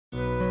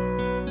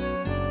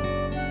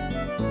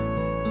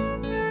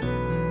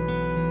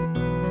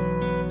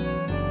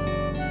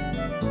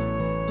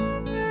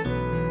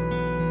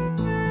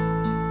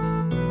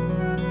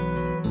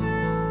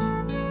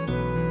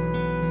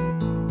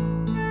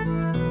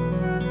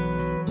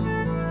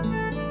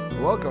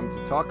Welcome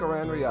to Talk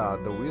Around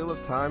Riyadh, the Wheel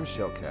of Time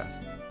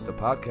showcast, the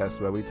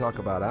podcast where we talk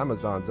about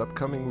Amazon's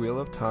upcoming Wheel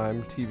of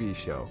Time TV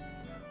show.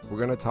 We're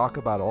going to talk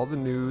about all the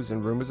news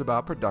and rumors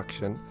about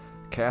production,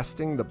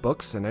 casting, the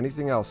books, and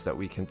anything else that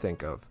we can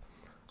think of.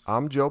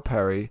 I'm Joe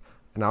Perry,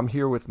 and I'm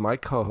here with my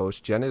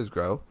co-host, Jen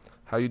Isgro.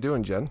 How you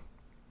doing, Jen?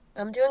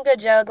 I'm doing good,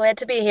 Joe. Glad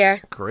to be here.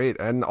 Great.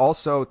 And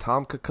also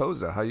Tom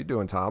Kokoza. How you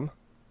doing, Tom?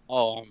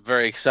 Oh, I'm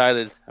very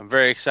excited. I'm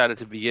very excited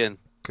to begin.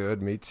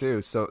 Good, me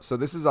too. So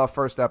this is our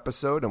first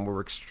episode, and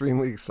we're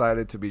extremely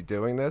excited to be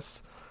doing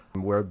this.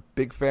 We're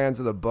big fans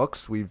of the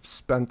books. We've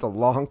spent a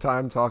long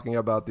time talking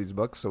about these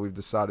books, so we've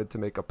decided to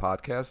make a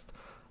podcast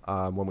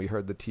when we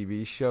heard the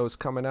TV shows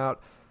coming out.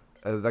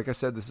 Like I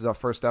said, this is our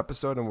first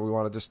episode, and we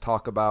want to just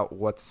talk about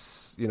what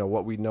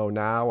we know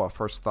now, our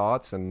first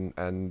thoughts,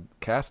 and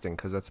casting,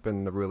 because that's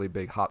been a really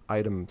big hot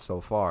item so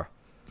far.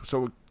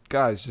 So,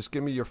 guys, just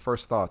give me your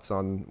first thoughts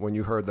on when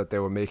you heard that they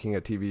were making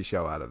a TV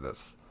show out of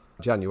this.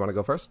 Jen, you want to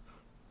go first?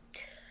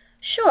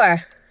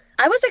 Sure.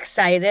 I was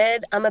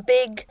excited. I'm a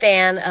big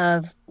fan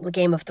of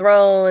Game of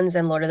Thrones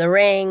and Lord of the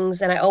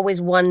Rings, and I always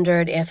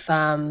wondered if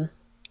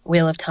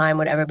Wheel of Time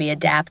would ever be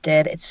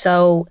adapted. It's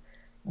so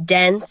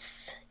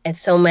dense. It's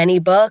so many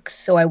books,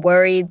 so I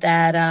worried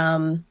that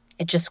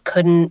it just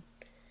couldn't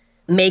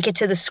make it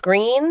to the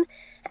screen.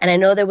 And I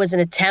know there was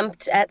an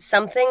attempt at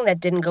something that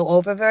didn't go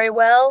over very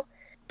well,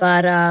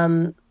 but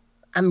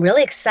I'm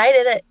really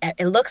excited.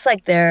 It looks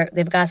like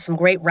they've got some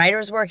great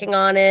writers working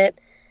on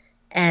it,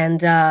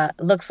 and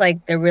it looks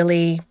like they're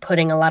really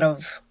putting a lot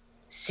of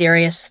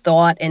serious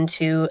thought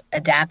into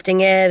adapting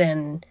it,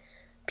 and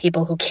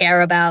people who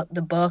care about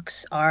the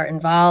books are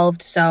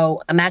involved.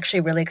 So I'm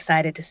actually really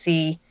excited to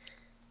see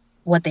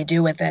what they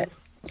do with it.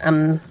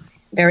 I'm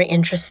very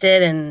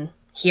interested in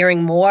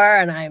hearing more,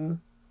 and I'm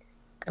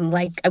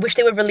like, I wish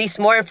they would release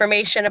more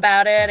information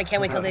about it. I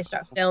can't wait till they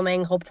start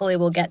filming. Hopefully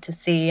we'll get to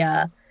see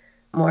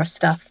more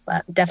stuff,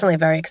 but definitely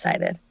very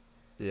excited.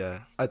 Yeah,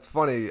 it's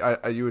funny.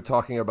 You were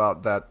talking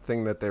about that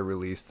thing that they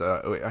released.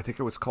 I think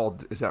it was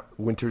called, is that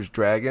Winter's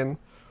Dragon?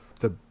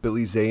 The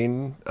Billy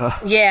Zane?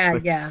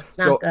 Yeah.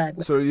 Not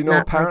good. So,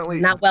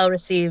 apparently... Not well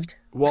received.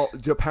 Well,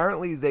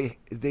 apparently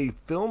they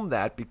filmed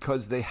that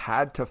because they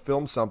had to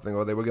film something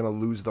or they were going to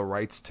lose the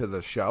rights to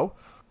the show.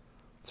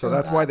 So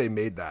that's why they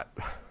made that.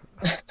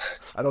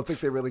 I don't think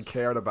they really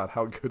cared about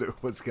how good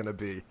it was going to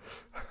be.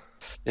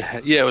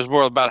 Yeah, it was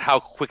more about how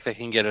quick they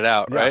can get it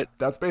out, right?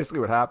 That's basically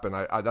what happened.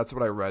 That's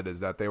what I read, is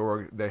that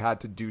they had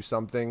to do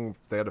something,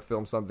 they had to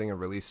film something and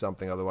release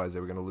something, otherwise they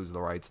were going to lose the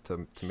rights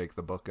to make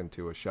the book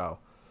into a show.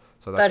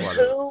 So that's but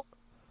who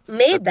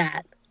made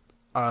that?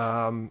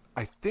 I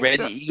think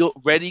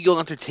Red Eagle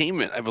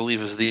Entertainment, I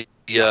believe, is the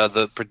Yes.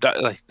 But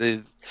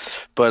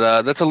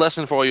that's a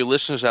lesson for all you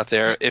listeners out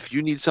there. If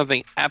you need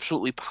something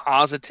absolutely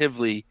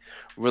positively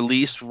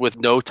released with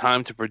no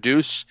time to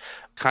produce,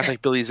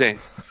 contact Billy Zane.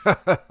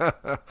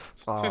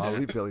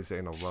 Leave Billy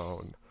Zane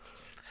alone.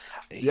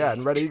 Yeah,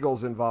 and Red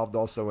Eagle's involved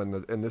also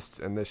in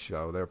this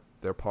show.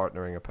 They're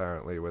partnering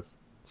apparently with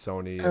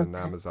Sony and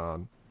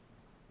Amazon.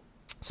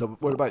 So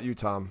what about you,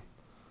 Tom?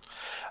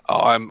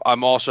 Oh,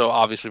 I'm also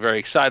obviously very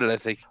excited. I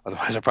think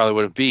otherwise I probably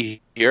wouldn't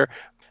be here.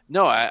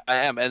 No, I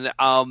am, and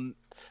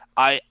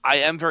I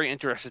am very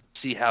interested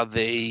to see how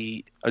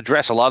they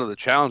address a lot of the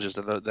challenges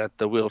that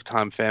the Wheel of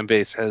Time fan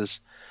base has,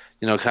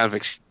 kind of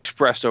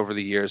expressed over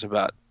the years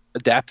about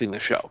adapting the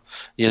show.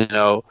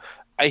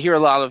 I hear a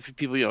lot of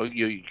people,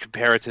 you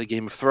compare it to the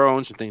Game of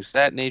Thrones and things of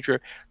that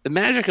nature. The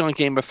magic on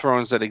Game of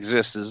Thrones that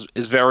exists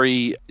is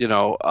very, it's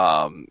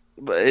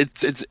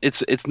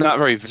not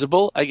very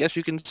visible, I guess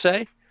you can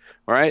say,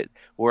 right?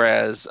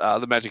 Whereas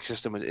the magic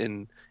system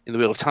in the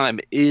Wheel of Time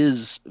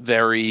is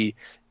very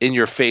in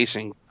your face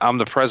and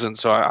omnipresent.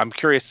 So I'm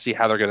curious to see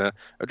how they're going to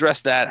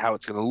address that, how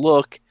it's going to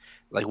look,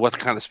 like what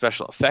kind of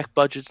special effect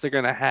budgets they're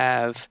going to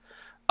have,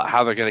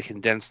 how they're going to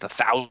condense the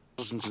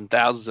thousands and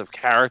thousands of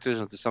characters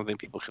into something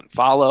people can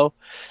follow.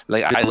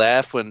 Like, I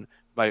laugh when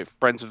my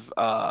friends who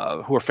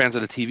are fans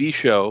of the TV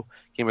show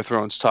Game of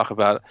Thrones talk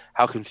about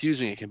how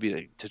confusing it can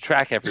be to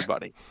track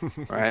everybody,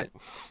 right?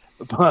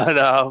 But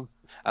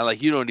I'm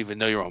like, you don't even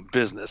know your own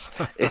business.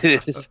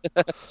 It is,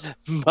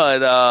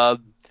 but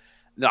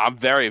no, I'm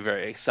very,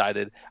 very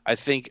excited. I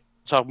think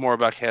talk more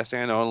about casting,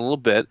 I know, in a little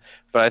bit,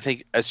 but I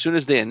think as soon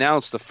as they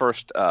announced the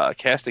first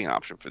casting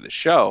option for the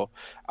show,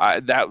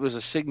 that was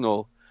a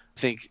signal, I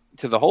think,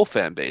 to the whole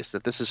fan base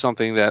that this is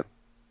something that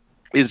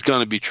is going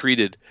to be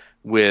treated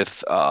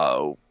with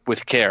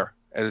care,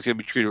 and it's going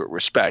to be treated with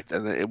respect.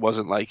 And it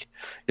wasn't like,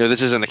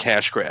 this isn't a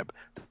cash grab.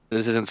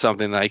 This isn't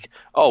something like,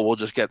 oh, we'll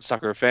just get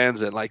sucker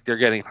fans, and like they're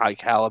getting high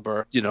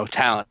caliber,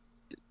 talent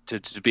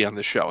to be on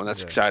the show, and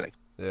that's exciting.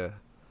 Yeah,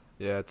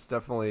 it's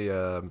definitely.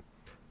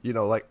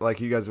 Like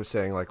you guys were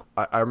saying, like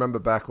I remember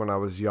back when I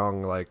was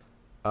young, like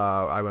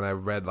when I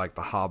read like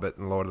The Hobbit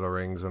and Lord of the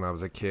Rings when I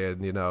was a kid,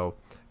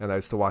 and I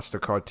used to watch the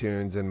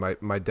cartoons, and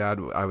my dad,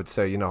 I would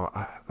say,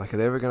 like, are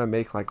they ever gonna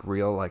make like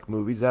real like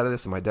movies out of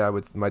this? And my dad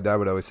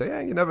would always say,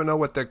 hey, you never know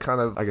what their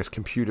kind of, I guess,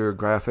 computer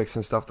graphics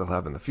and stuff they'll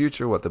have in the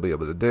future, what they'll be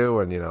able to do,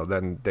 and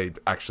then they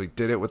actually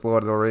did it with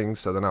Lord of the Rings.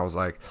 So then I was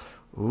like,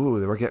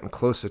 ooh, we're getting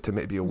closer to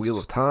maybe a Wheel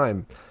of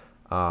Time.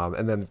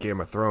 And then Game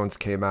of Thrones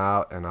came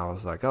out, and I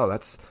was like, oh,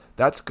 that's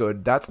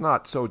good. That's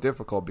not so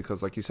difficult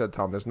because, like you said,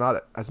 Tom, there's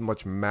not as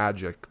much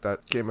magic.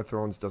 That Game of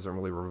Thrones doesn't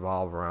really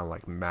revolve around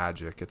like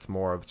magic. It's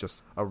more of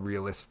just a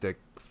realistic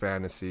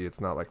fantasy.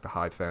 It's not like the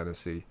high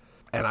fantasy.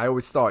 And I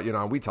always thought,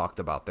 we talked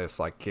about this,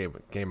 like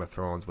Game of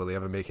Thrones. Will they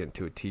ever make it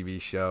into a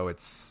TV show?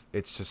 It's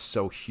just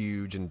so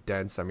huge and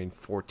dense. I mean,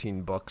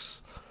 14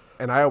 books.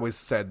 And I always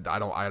said I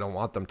don't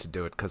want them to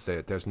do it because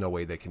there's no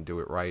way they can do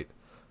it right.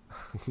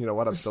 You know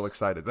what? I'm still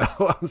excited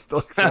though. I'm still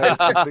excited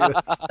to see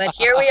this. But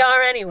here we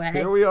are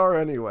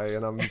anyway.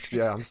 And I'm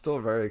still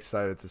very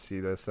excited to see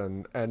this.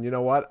 And you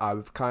know what?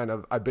 I've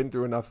been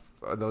through enough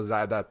of those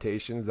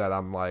adaptations that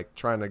I'm like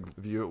trying to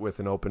view it with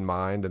an open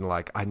mind, and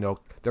like I know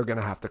they're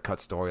gonna have to cut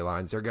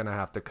storylines, they're gonna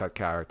have to cut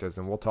characters,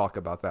 and we'll talk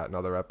about that in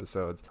other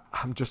episodes.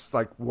 I'm just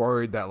like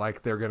worried that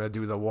like they're gonna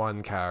do the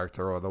one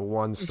character or the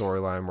one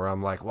storyline where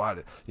I'm like,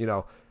 what?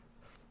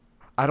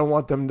 I don't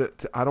want them to.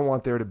 I don't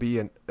want there to be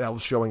an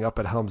elf showing up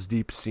at Helm's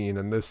Deep scene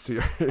in this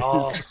series.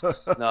 Oh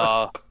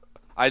no,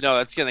 I know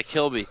that's gonna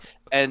kill me.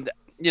 And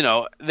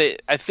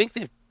I think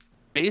they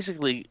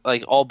basically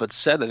like all but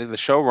said. I think the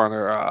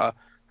showrunner,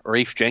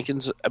 Rafe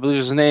Jenkins, I believe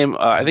is his name.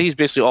 I think he's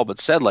basically all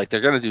but said like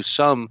they're gonna do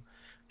some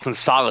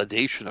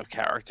consolidation of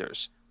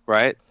characters,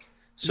 right?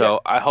 So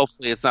Yeah.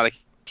 hopefully it's not a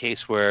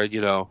case where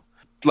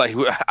like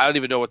I don't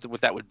even know what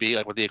that would be,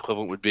 like what the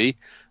equivalent would be,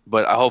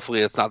 but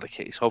hopefully it's not the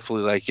case.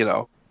 Hopefully like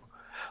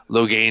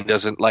Logain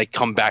doesn't like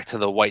come back to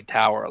the White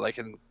Tower like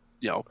in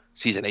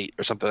season 8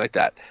 or something like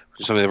that,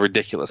 which is something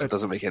ridiculous. It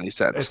doesn't make any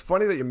sense. It's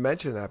funny that you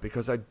mention that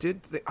because I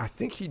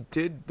think he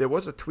did. There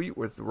was a tweet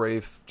with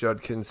Rafe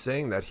Judkins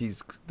saying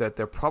that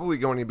they're probably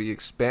going to be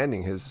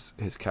expanding his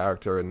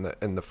character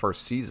in the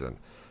first season.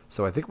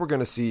 So I think we're going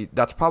to see.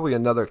 That's probably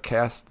another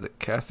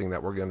casting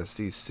that we're going to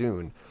see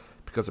soon,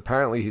 because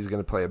apparently he's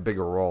going to play a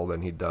bigger role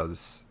than he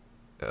does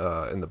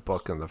in the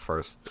book in the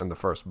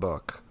first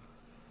book.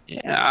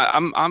 Yeah,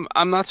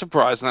 I'm not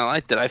surprised, and I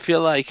like that. I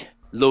feel like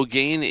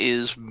Logain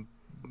is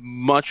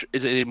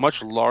a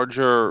much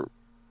larger,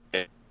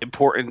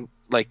 important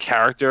like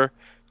character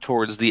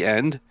towards the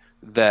end,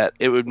 that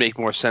it would make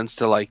more sense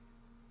to like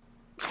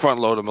front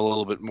load him a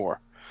little bit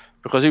more,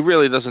 because he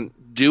really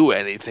doesn't do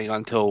anything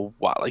until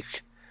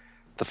like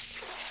the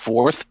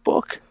fifth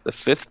book.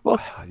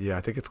 Yeah,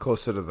 I think it's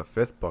closer to the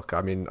 5th book.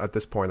 I mean, at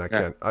this point, I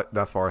can't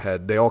that far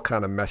ahead. They all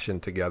kind of mesh in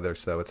together,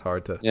 so it's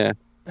hard to. Yeah.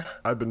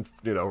 I've been,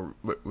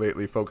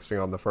 lately focusing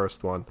on the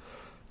first one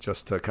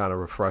just to kind of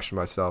refresh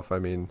myself. I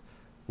mean,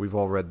 we've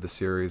all read the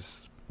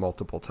series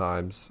multiple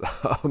times,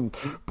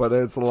 but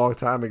it's a long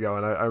time ago.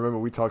 And I remember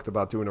we talked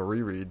about doing a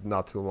reread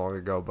not too long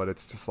ago, but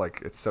it's just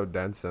like, it's so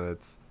dense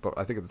but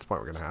I think at this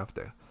point we're going to have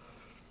to.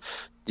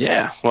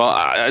 Yeah,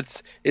 well,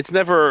 it's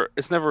never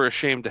a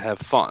shame to have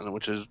fun,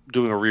 which is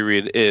doing a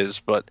reread is,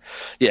 but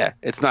yeah,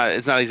 it's not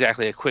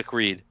exactly a quick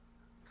read.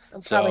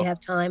 I'll probably have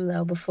time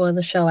though before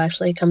the show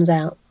actually comes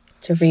out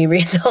to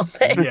reread the whole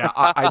thing. Yeah,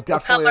 I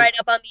definitely come right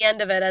up on the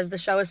end of it as the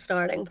show is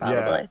starting,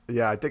 probably.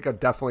 Yeah, I think I'm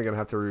definitely gonna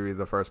have to reread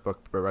the first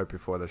book right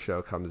before the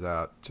show comes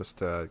out, just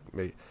to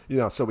make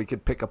so we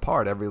could pick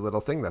apart every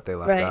little thing that they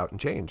left out and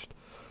changed.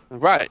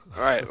 Right.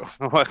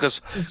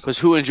 Because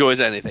who enjoys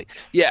anything?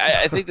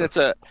 Yeah, I think that's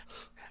a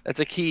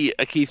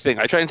key thing.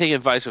 I try and take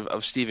advice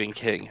of Stephen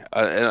King,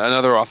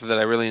 another author that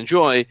I really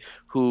enjoy,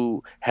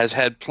 who has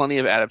had plenty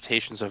of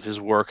adaptations of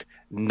his work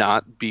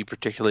not be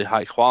particularly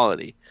high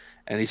quality.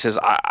 And he says,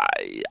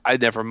 I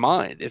never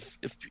mind.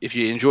 If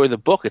you enjoy the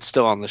book, it's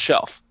still on the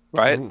shelf,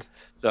 right? Mm.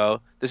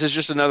 So this is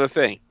just another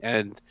thing.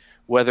 And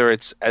whether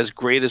it's as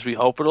great as we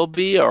hope it'll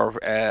be, or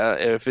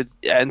if it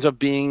ends up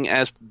being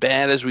as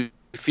bad as we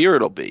fear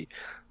it'll be,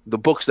 the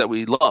books that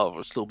we love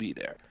will still be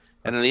there.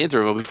 And in the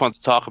interim, it'll be fun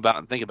to talk about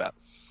and think about.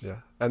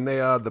 Yeah, and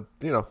the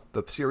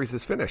series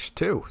is finished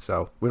too,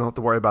 so we don't have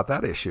to worry about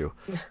that issue.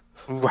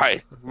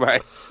 Right.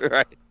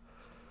 All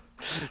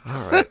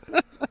right.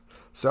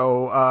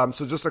 So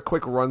just a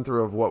quick run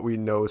through of what we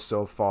know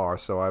so far.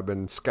 So I've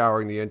been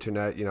scouring the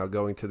internet,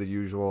 going to the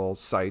usual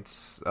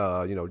sites,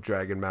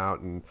 Dragon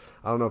Mount, and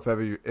I don't know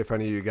if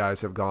any of you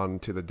guys have gone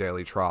to the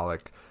Daily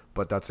Trolloc,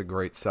 but that's a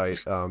great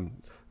site.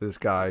 This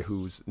guy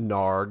who's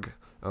Narg.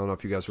 I don't know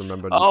if you guys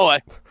remember. Oh,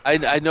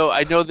 I know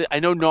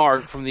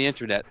Narg from the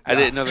internet. I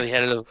didn't know that he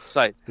had a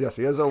site. Yes,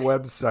 he has a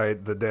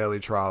website, the Daily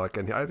Trolloc,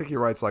 and I think he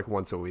writes like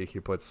once a week. He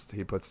puts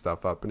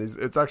stuff up, and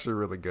it's actually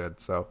really good.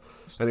 So,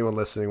 anyone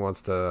listening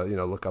wants to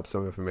look up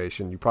some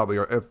information. You probably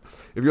are.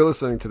 If you're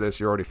listening to this,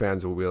 you're already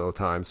fans of Wheel of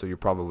Time, so you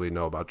probably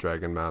know about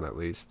Dragon Mount at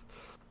least.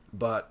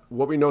 But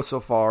what we know so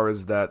far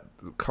is that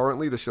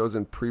currently the show's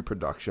in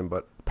pre-production,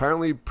 but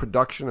apparently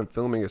production and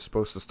filming is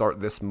supposed to start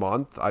this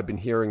month. I've been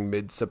hearing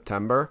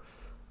mid-September.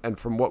 And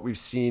from what we've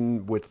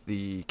seen with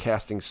the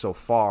casting so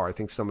far, I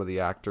think some of the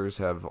actors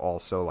have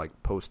also like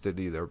posted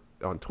either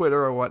on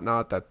Twitter or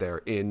whatnot that they're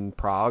in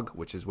Prague,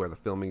 which is where the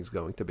filming is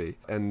going to be.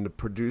 And the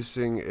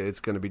producing is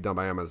going to be done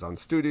by Amazon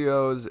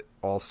Studios,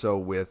 also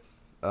with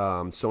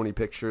Sony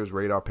Pictures,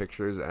 Radar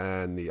Pictures,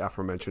 and the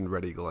aforementioned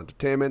Red Eagle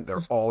Entertainment.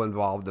 They're all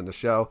involved in the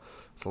show.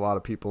 It's a lot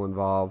of people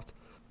involved.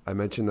 I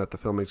mentioned that the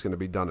filming is going to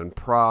be done in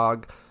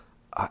Prague.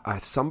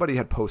 Somebody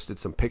had posted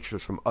some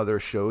pictures from other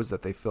shows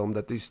that they filmed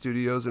at these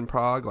studios in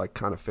Prague, like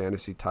kind of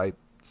fantasy type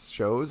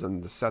shows,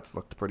 and the sets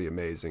looked pretty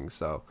amazing.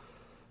 So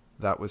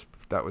that was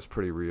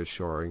pretty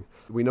reassuring.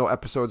 We know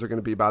episodes are going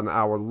to be about an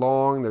hour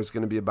long. There's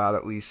going to be about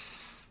at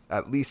least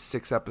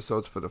 6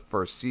 episodes for the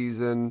first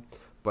season,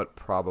 but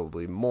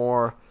probably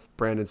more.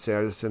 Brandon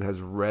Sanderson has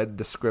read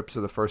the scripts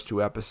of the first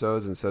 2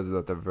 episodes and says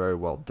that they're very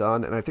well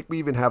done. And I think we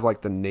even have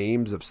like the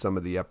names of some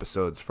of the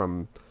episodes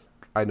from,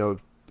 I know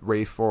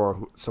Rafe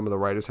or some of the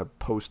writers have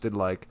posted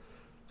like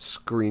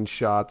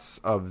screenshots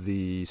of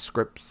the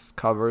scripts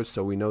covers,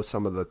 so we know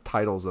some of the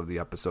titles of the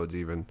episodes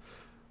even,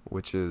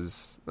 which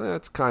is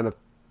it's kind of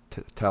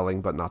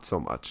telling, but not so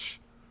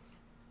much.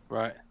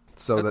 Right.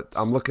 So that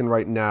I'm looking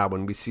right now,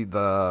 when we see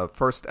the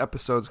first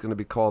episode is going to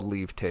be called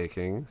Leave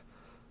Taking.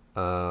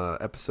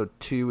 Episode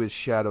 2 is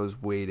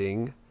Shadows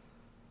Waiting.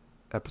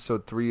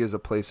 Episode 3 is A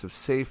Place of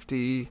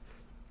Safety.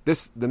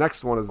 The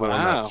next one is the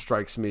one that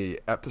strikes me.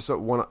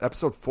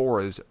 Episode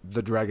 4 is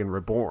The Dragon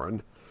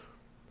Reborn,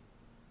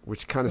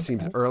 which kind of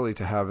seems early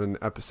to have an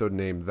episode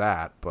named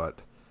that, but.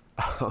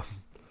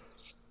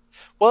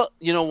 Well,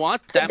 you know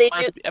what? That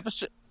might be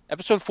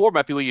episode 4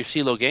 might be where you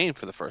see Logain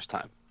for the first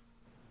time.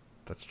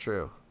 That's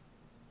true.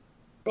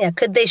 Yeah,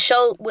 could they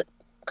show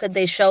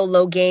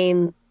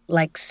Logain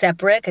like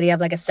separate? Could he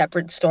have like a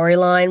separate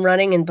storyline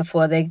running and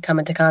before they come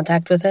into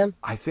contact with him?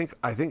 I think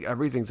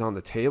everything's on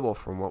the table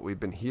from what we've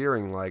been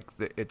hearing. Like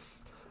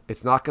it's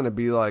not going to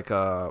be like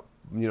a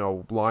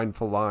line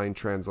for line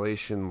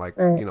translation like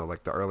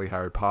like the early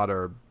Harry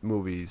Potter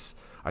movies.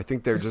 I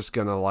think they're just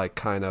going to like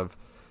kind of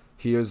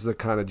here's the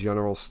kind of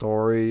general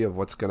story of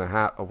what's going to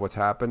of what's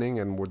happening,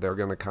 and they're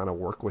going to kind of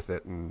work with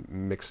it and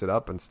mix it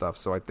up and stuff.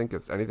 So I think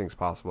anything's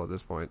possible at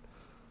this point.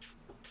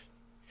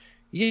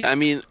 Yeah, I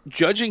mean,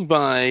 judging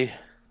by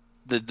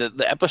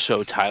the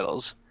episode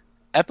titles,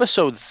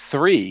 episode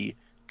 3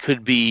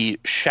 could be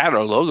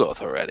Shadow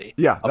Logoth already.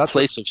 Yeah, a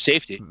place of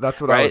safety.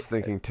 That's what I was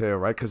thinking too,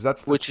 right? Because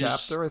that's the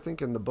chapter I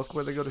think in the book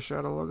where they go to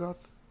Shadow Logoth.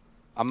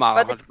 I'm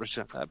not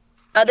 100%.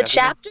 Are the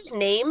chapters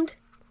named?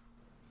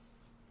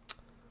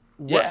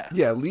 Yeah.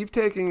 Yeah, Leave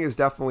Taking is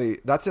definitely,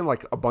 that's in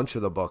like a bunch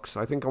of the books.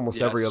 I think almost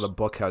every other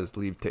book has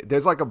Leave Taking.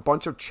 There's like a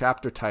bunch of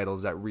chapter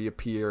titles that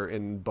reappear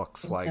in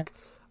books like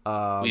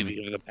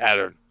Leaving in the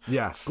Pattern.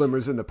 Yeah,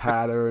 Glimmers in the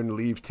Pattern,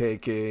 Leave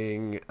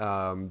Taking.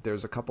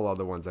 There's a couple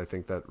other ones I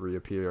think that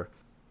reappear.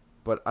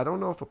 But I don't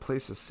know if A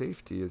Place of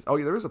Safety is... Oh,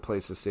 yeah, there is A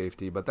Place of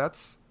Safety, but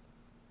that's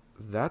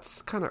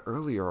kind of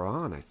earlier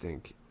on, I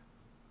think.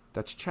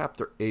 That's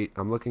chapter 8.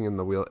 I'm looking in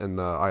the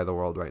Eye of the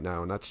World right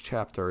now, and that's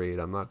chapter 8.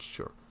 I'm not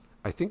sure.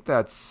 I think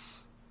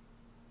that's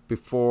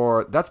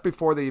before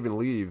they even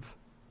leave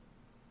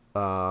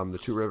the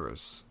Two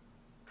Rivers.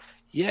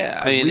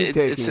 Yeah, I mean, Leave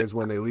Taking is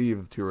when they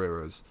leave Two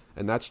Rivers,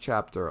 and that's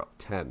chapter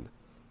 10.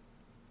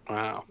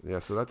 Wow. Yeah,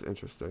 so that's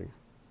interesting.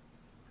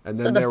 And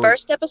then so the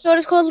first episode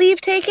is called Leave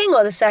Taking,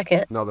 or the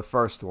second? No, the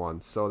first one.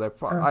 So they're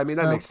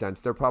that makes sense.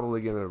 They're probably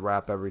going to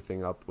wrap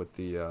everything up with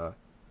the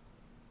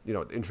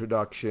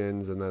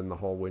introductions and then the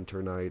whole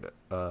Winter Night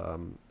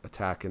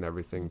attack and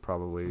everything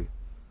probably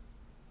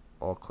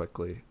all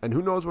quickly. And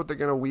who knows what they're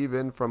going to weave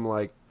in from,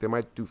 like, they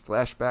might do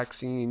flashback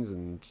scenes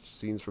and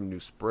scenes from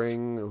New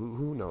Spring.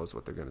 Who knows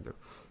what they're going to do.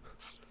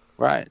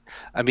 Right.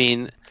 I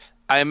mean,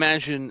 I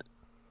imagine,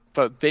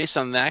 but based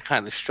on that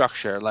kind of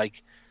structure,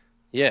 like,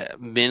 yeah,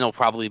 Min will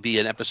probably be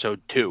in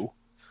episode 2. Like,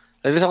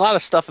 there's a lot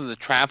of stuff in the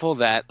travel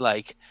that,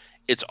 like,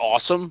 it's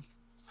awesome,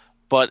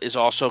 but is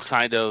also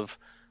kind of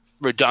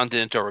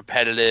redundant or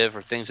repetitive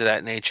or things of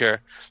that nature.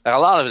 Like, a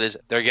lot of it is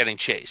they're getting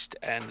chased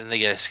and then they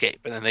get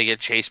escape and then they get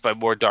chased by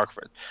more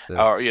Darkford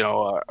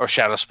or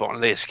Shadow Spawn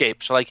and they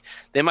escape. So, like,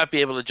 they might be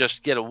able to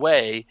just get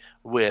away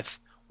with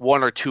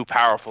 1 or 2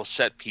 powerful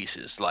set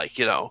pieces, like,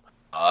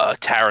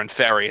 Taran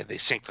Ferry, and they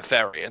sink the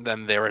ferry and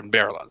then they're in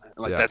Berlin.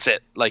 Like, that's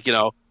it. Like,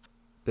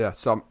 Yeah,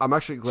 so I'm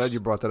actually glad you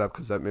brought that up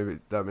because that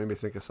made me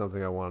think of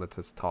something I wanted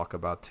to talk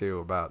about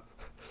too.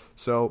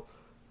 So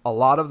a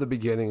lot of the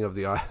beginning of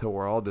the Eye of the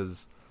World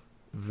is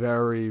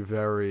very,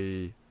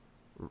 very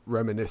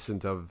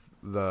reminiscent of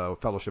the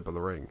Fellowship of the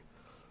Ring,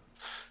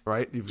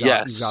 right? You've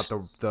got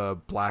the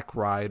Black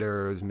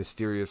Riders,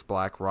 mysterious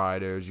Black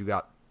Riders. You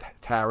got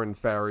Taran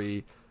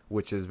Ferry,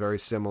 which is very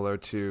similar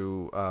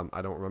to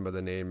I don't remember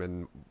the name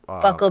in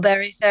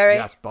Buckleberry Ferry.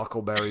 Yes,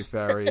 Buckleberry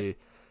Ferry,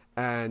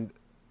 and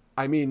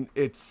I mean,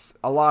 it's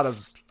a lot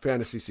of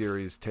fantasy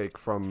series take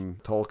from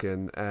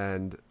Tolkien,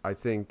 and I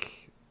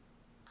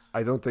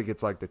don't think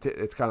it's like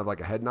it's kind of like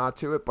a head nod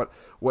to it. But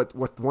what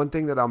one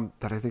thing that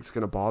I think is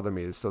going to bother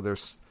me is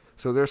there's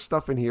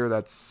stuff in here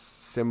that's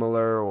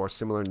similar or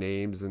similar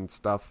names and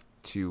stuff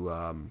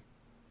to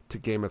to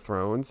Game of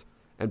Thrones,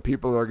 and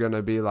people are going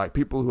to be like,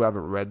 people who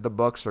haven't read the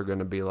books are going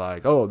to be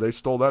like, oh, they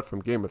stole that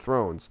from Game of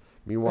Thrones.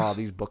 Meanwhile,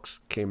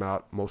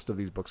 most of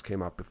these books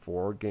came out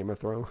before Game of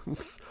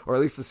Thrones, or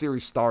at least the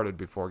series started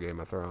before Game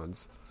of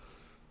Thrones.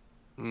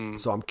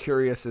 So I'm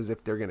curious as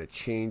if they're going to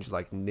change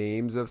like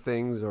names of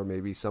things, or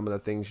maybe some of the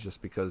things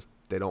just because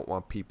they don't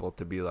want people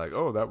to be like,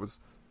 oh,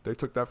 they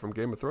took that from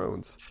Game of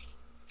Thrones.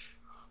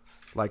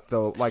 Like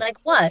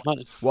what?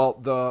 Well,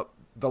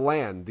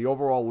 the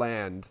overall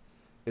land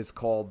is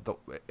called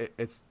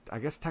it's I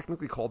guess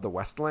technically called the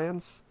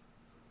Westlands.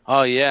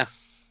 Oh yeah.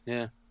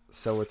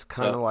 So it's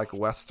kind of like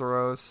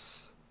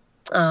Westeros.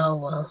 Oh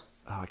well.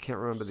 Oh, I can't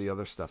remember the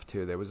other stuff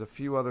too. There was a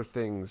few other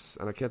things,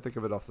 and I can't think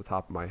of it off the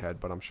top of my head,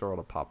 but I'm sure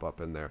it'll pop up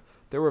in there.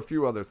 There were a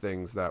few other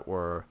things that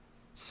were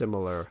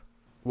similar.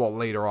 Well,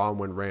 later on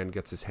when Rand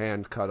gets his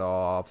hand cut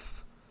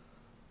off.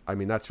 I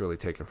mean, that's really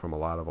taken from a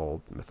lot of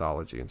old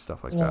mythology and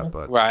stuff like that.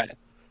 But right.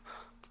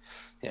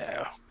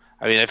 Yeah.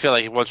 I mean, I feel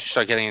like once you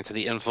start getting into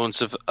the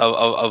influence of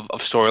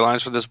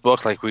storylines for this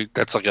book, like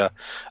that's like a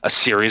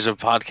series of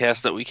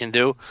podcasts that we can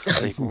do,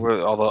 like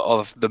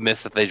all the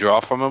myths that they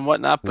draw from and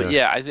whatnot. But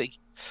yeah I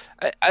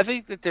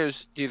think that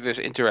there's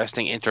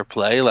interesting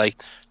interplay.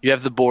 Like you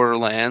have the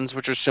Borderlands,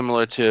 which are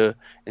similar to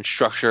in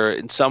structure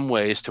in some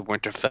ways to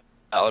Winterfell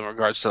in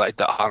regards to like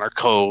the honor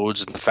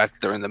codes and the fact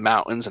that they're in the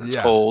mountains and it's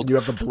cold. You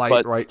have the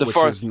Blight, right, which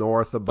is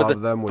north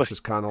above them, which is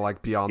kind of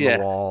like beyond the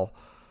wall.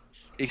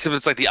 Except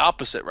it's like the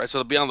opposite, right?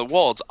 So beyond the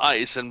wall, it's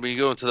ice, and when you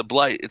go into the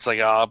Blight, it's like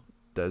a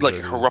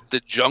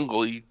corrupted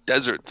jungle-y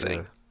desert thing.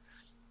 Yeah.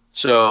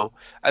 So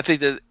I think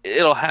that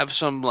it'll have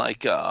some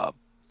like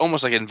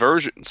almost like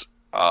inversions,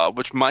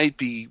 which might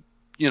be,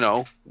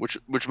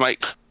 which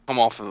might come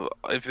off of,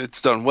 if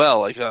it's done well,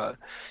 like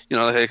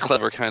like a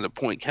clever kind of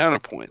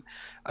counterpoint.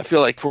 I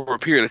feel like for a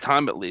period of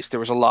time at least, there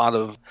was a lot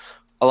of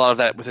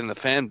that within the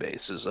fan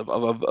bases of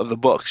the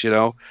books.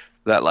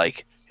 That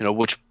like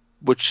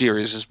which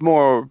series is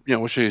more,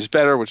 which series is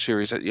better, which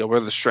series, what are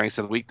the strengths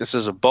and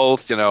weaknesses of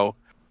both, All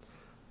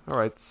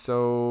right,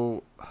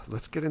 so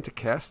let's get into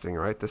casting,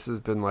 right? This has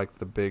been like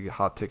the big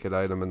hot ticket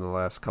item in the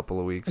last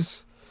couple of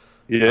weeks.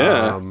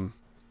 Yeah.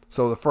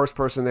 So the first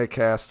person they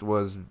cast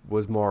was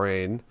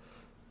Moiraine.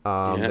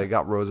 They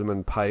got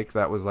Rosamund Pike.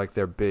 That was like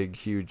their big,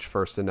 huge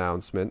first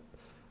announcement.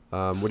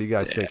 What do you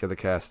guys think of the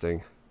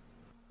casting?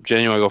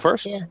 Jen, you want to go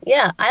first?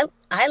 Yeah.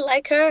 I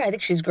like her. I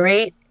think she's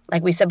great.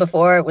 Like we said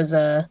before, it was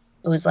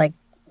like,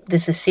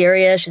 this is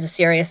serious. She's a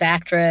serious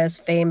actress,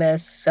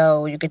 famous.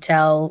 So you could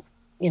tell,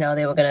 they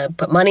were going to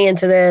put money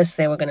into this.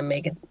 They were going to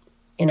make it,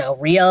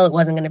 real. It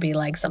wasn't going to be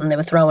like something they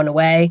were throwing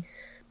away.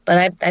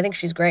 But I think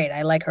she's great.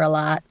 I like her a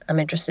lot. I'm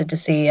interested to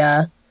see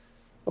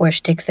where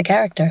she takes the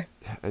character.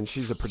 And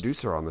she's a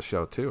producer on the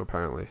show too,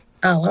 apparently.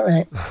 Oh, all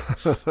right.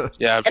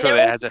 Yeah, I'm and sure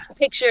they had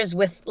pictures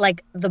with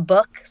like the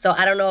book. So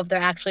I don't know if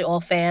they're actually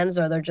all fans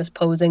or they're just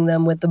posing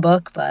them with the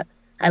book, but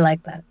I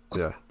like that.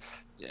 Yeah.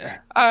 Yeah,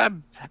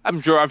 I'm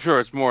sure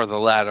it's more of the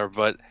latter,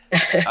 but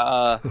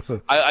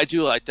I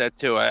do like that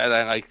too.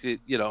 I like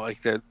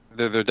like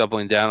they're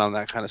doubling down on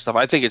that kind of stuff.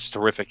 I think it's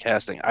terrific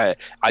casting. I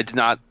did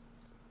not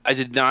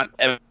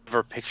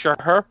ever picture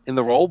her in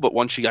the role, but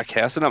once she got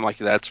casted, I'm like,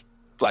 that's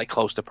like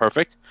close to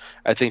perfect.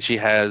 I think she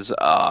has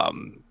a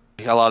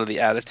lot of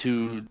the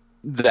attitude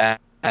that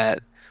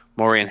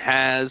Moiraine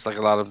has, like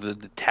a lot of the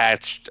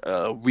detached,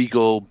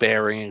 regal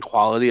bearing and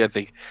quality, I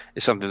think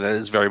is something that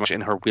is very much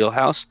in her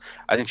wheelhouse.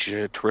 I think she's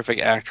a terrific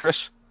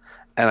actress,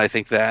 and I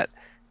think that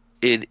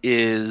it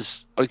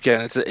is,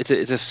 again, it's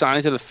a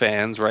sign to the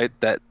fans, right,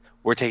 that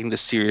we're taking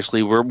this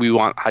seriously. We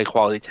want high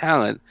quality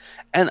talent,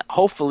 and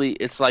hopefully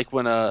it's like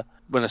when a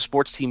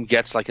sports team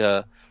gets like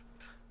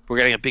we're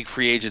getting a big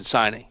free agent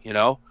signing,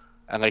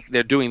 and like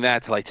they're doing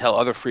that to like tell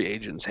other free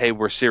agents, hey,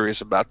 we're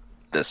serious about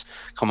this,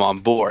 come on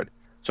board.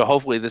 So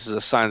hopefully this is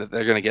a sign that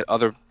they're going to get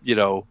other,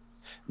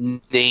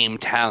 name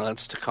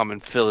talents to come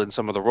and fill in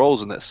some of the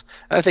roles in this.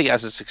 And I think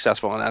as it's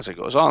successful and as it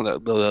goes on,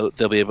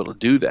 they'll be able to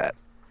do that,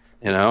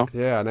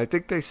 Yeah, and I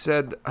think they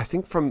said, and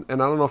I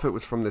don't know if it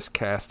was from this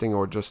casting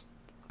or just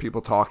people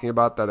talking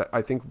about that,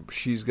 I think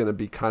she's going to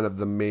be kind of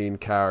the main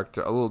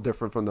character, a little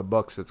different from the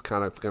books. It's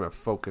kind of going to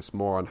focus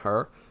more on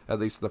her, at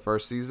least the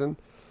first season,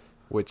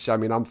 which, I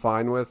mean, I'm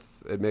fine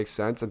with. It makes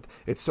sense. And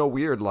it's so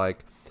weird,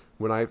 like,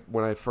 when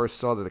I first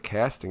saw the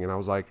casting, and I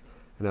was like,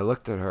 and I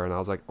looked at her and I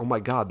was like, oh my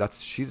God,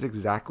 she's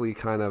exactly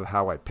kind of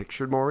how I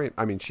pictured Moiraine.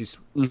 I mean, she's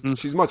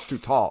much too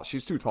tall.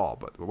 She's too tall,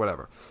 but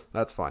whatever,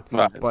 that's fine.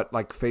 Right. But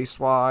like face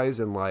wise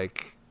and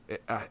like,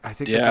 I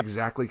think it's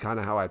exactly kind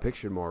of how I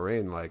pictured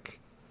Moiraine. Like,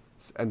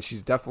 and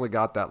she's definitely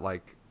got that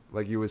like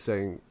you were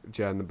saying,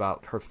 Jen,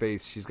 about her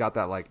face. She's got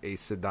that like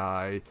Aes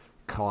Sedai,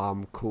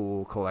 calm,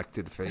 cool,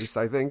 collected face.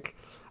 I think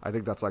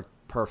that's like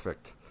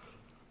perfect.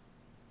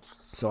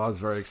 So I was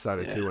very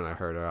excited too when I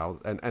heard her. I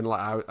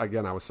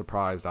was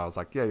surprised. I was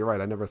like, yeah, you're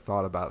right. I never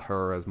thought about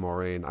her as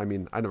Moiraine. I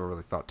mean, I never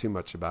really thought too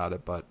much about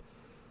it, but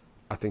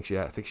I think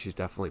she's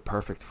definitely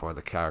perfect for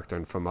the character.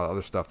 And from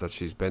other stuff that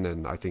she's been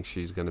in, I think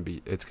it's going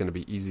to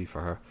be easy for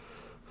her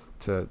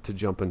to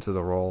jump into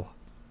the role.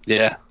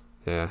 Yeah.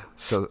 Yeah.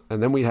 So,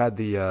 and then we had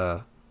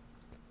the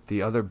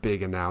other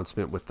big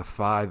announcement with the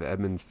 5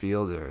 Edmonds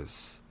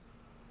Fielders,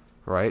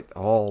 right?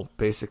 All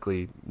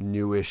basically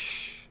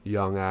newish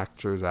young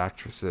actors,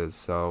 actresses.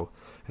 So,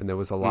 and there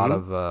was a lot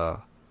of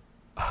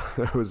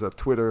there was a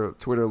Twitter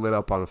lit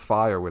up on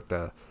fire with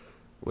the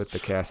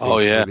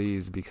castings for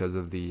these because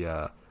of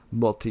the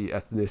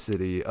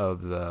multi-ethnicity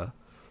of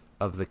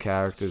the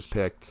characters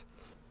picked.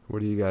 What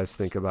do you guys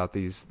think about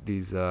these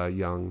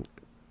young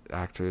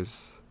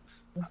actors?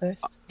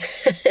 First.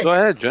 Go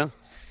ahead, Jen.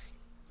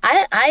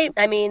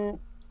 I mean,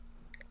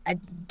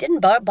 it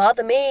didn't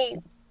bother me.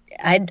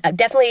 I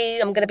definitely,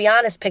 I'm going to be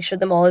honest, pictured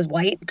them all as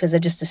white because I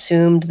just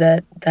assumed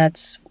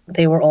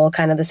they were all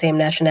kind of the same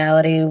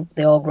nationality.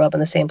 They all grew up in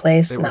the same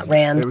place, not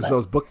Rand. It was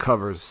those book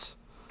covers.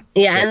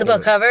 Yeah, and the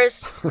book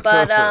covers.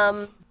 But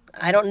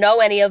I don't know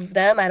any of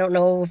them. I don't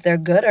know if they're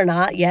good or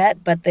not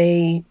yet. But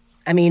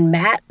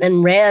Matt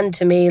and Rand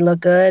to me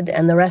look good,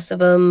 and the rest of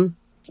them,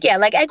 yeah,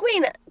 like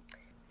Egwene.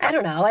 I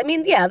don't know. I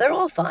mean, yeah, they're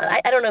all fun.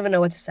 I don't even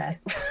know what to say.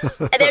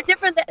 And they're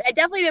different. I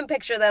definitely didn't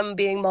picture them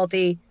being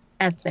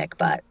multi-ethnic,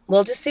 but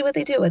we'll just see what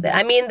they do with it.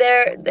 I mean,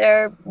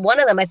 they're one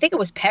of them. I think it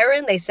was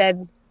Perrin. They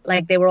said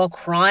like they were all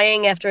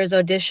crying after his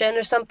audition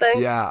or something.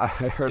 Yeah, I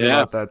heard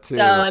about that too.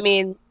 So I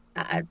mean,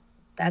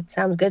 that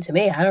sounds good to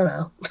me. I don't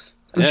know.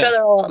 I'm sure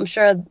they're all. I'm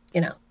sure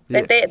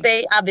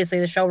they obviously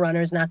the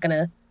showrunner is not going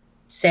to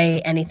say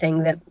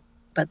anything that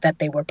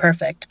they were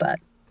perfect, but.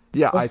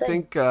 Yeah, I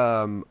think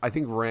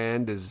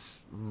Rand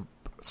is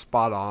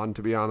spot on,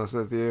 to be honest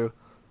with you.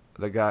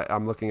 The guy,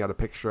 I'm looking at a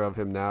picture of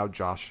him now,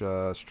 Josh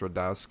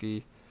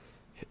Stradowski.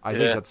 I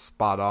think that's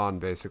spot on,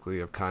 basically,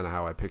 of kind of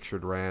how I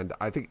pictured Rand.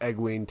 I think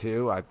Egwene,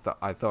 too.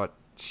 I thought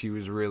she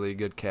was really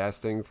good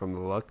casting from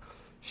the look.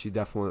 She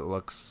definitely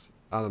looks,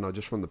 I don't know,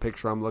 just from the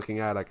picture I'm looking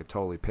at, I could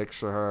totally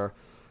picture her.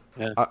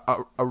 Yeah.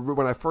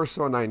 When I first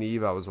saw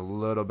Nynaeve, I was a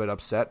little bit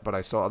upset, but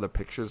I saw other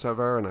pictures of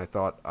her, and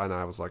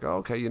I was like, oh,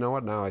 okay, you know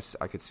what? Now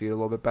I could see it a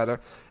little bit better,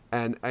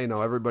 and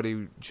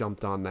everybody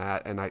jumped on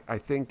that, and I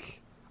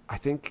think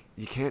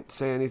you can't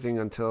say anything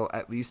until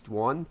at least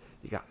 1,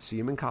 you got to see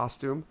him in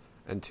costume,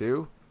 and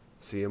 2,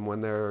 see him when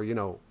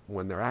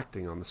they're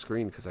acting on the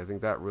screen, because I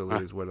think that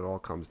really is what it all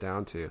comes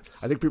down to.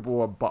 I think people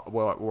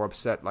were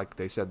upset, like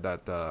they said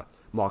that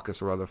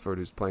Marcus Rutherford,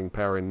 who's playing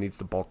Perrin, needs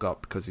to bulk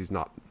up because he's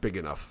not big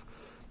enough.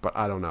 But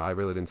I don't know. I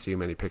really didn't see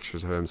many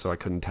pictures of him, so I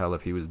couldn't tell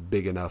if he was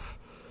big enough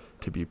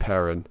to be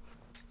Perrin.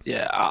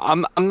 Yeah,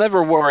 I'm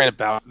never worried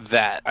about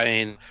that. I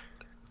mean,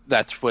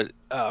 that's what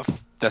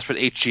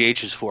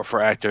HGH is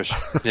for actors,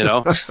 you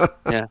know?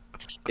 Yeah.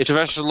 If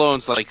Sylvester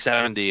Stallone's like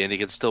 70 and he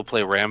can still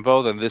play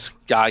Rambo, then this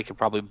guy can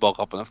probably bulk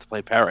up enough to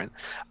play Perrin.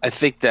 I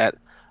think the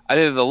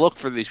look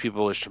for these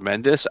people is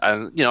tremendous.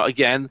 And,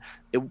 again,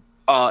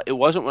 it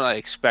wasn't what I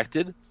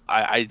expected.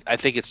 I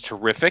think it's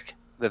terrific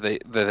that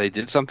they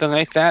did something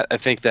like that. I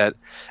think that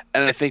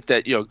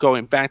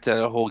going back to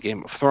the whole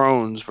Game of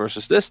Thrones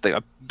versus this thing,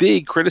 a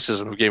big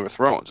criticism of Game of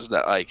Thrones is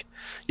that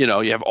you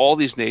have all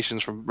these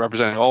nations from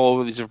representing all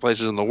over these different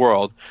places in the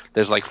world.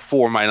 There's like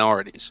 4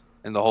 minorities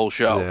in the whole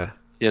show.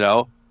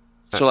 Yeah.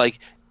 So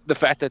the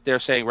fact that they're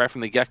saying right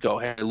from the get-go,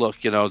 hey, look,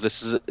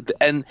 this is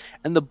and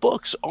the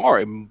books are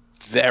a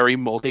very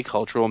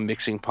multicultural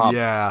mixing pot.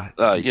 Yeah.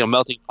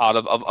 Melting pot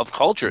of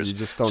cultures. You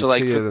just don't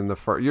see it in the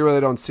first. You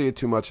really don't see it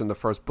too much in the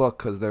first book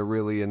because they're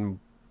really in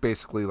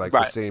basically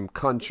the same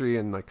country,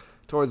 and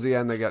towards the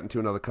end they get into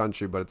another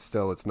country, but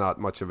it's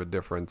not much of a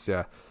difference.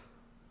 Yeah.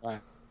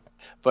 Right.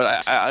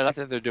 But I like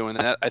that they're doing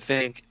that. I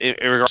think in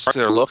regards to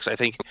their looks, I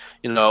think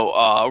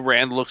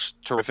Rand looks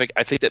terrific.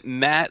 I think that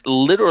Matt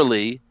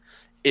literally,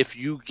 if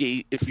you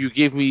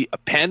gave me a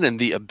pen and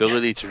the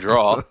ability to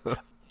draw.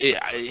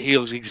 He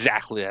looks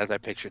exactly as I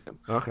pictured him.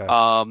 Okay.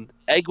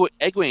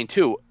 Egwene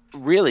too,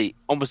 really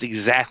almost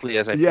exactly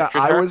as I pictured her.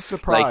 Yeah, I was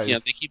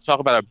surprised. They keep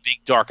talking about her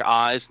big dark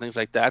eyes and things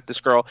like that. This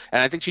girl,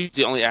 and I think she's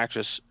the only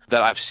actress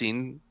that I've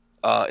seen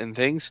in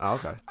things. Oh,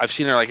 okay. I've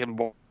seen her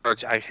in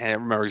I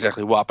can't remember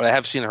exactly what, but I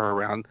have seen her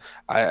around.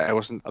 I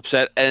wasn't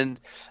upset. And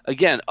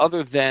again,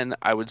 other than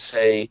I would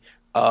say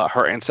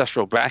her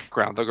ancestral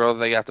background, the girl that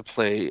they got to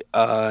play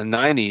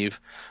Nynaeve,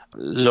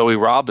 Zoe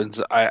Robbins,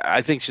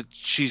 I think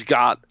she's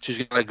got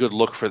a good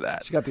look for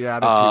that. She got the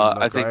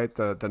attitude, right?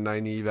 The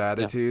Nynaeve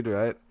attitude,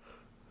 right?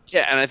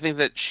 Yeah, and I think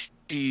that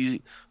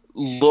she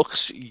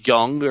looks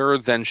younger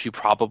than she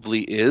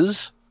probably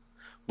is,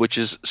 which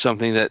is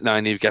something that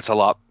Nynaeve gets a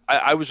lot.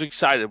 I was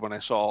excited when I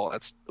saw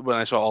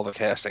all the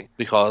casting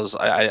because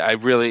I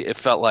really it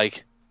felt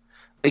like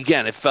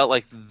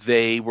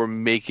they were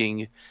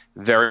making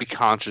very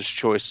conscious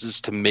choices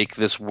to make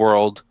this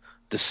world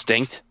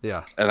distinct.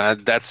 Yeah,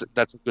 and that's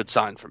a good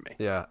sign for me.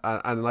 Yeah,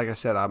 and like I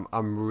said,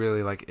 I'm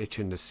really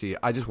itching to see.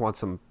 I just want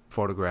some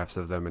photographs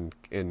of them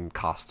in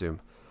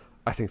costume.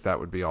 I think that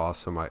would be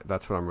awesome.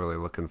 That's what I'm really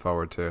looking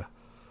forward to.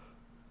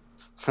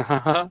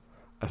 I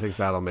think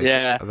that'll make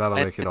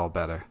it all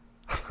better.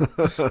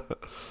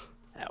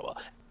 Yeah, well,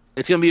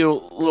 it's gonna be a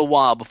little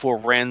while before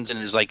Rand's in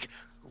his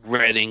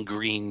red and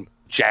green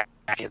jacket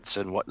jackets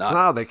and whatnot.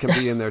 No, they can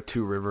be in their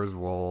Two Rivers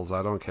wools.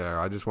 I don't care.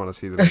 I just want to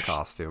see them in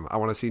costume. I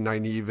want to see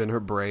Nynaeve in her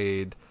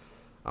braid.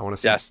 I want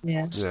to see.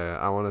 Yes. Yeah,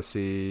 I want to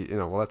see.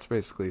 Well,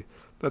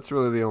 that's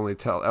really the only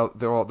tell.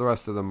 They're all the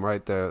rest of them,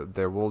 right?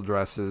 They're wool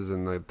dresses,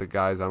 and the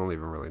guys. I don't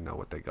even really know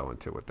what they go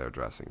into with their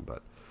dressing,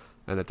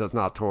 and it does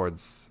not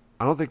towards.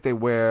 I don't think they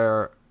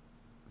wear.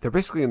 They're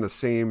basically in the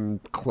same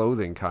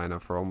clothing kind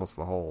of for almost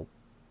the whole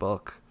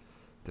book.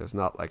 There's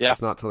not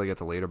it's not till they get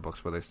to later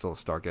books where they still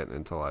start getting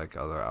into like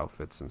other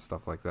outfits and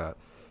stuff like that.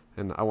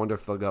 And I wonder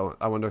if they'll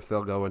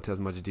go into as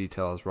much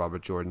detail as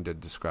Robert Jordan did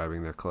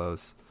describing their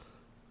clothes.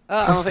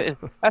 I don't think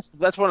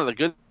that's one of the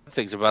good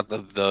things about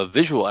the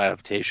visual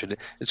adaptation.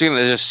 It's going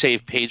to just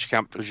save page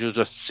count because you'll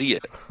just see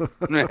it.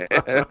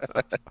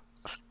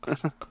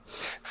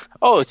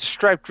 Oh, it's a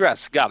striped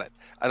dress. Got it.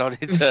 I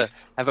don't need to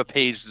have a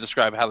page to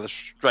describe how the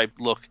striped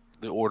look,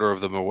 the order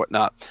of them, or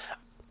whatnot.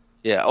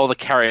 Yeah, all the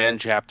Carrie-Anne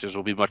chapters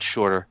will be much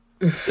shorter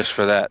just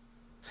for that.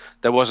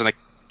 That wasn't a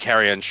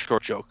Carrie-Anne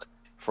short joke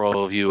for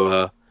all of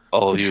you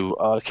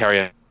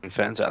Carrie-Anne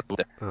fans out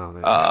there.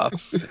 Oh,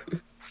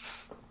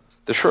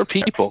 they're short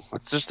people.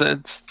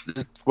 It's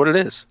what it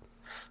is.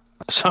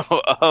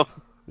 So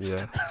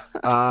yeah.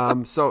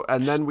 So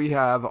and then we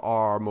have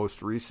our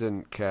most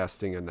recent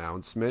casting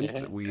announcement.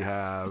 Yeah. We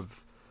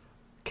have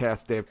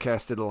they've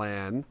casted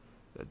Lan,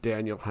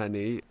 Daniel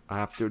Henney. I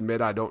have to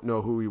admit I don't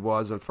know who he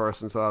was at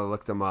first until I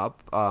looked him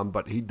up.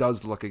 But he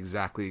does look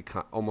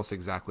almost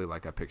exactly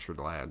like I pictured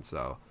Lan.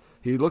 So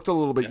he looked a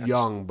little bit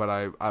young, but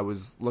I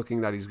was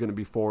looking that he's going to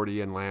be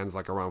 40 and Lan's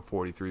like around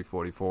 43,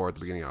 44 at the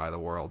beginning of Eye of the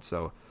World.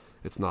 So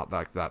it's not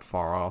that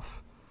far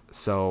off.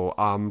 So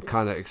I'm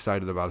kind of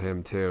excited about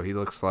him too. He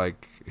looks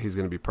like he's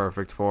going to be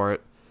perfect for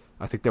it.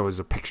 I think there was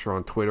a picture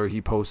on Twitter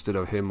he posted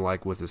of him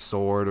like with his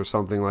sword or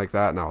something like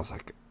that, and I was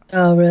like,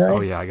 "Oh, really?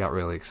 Oh yeah!" I got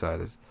really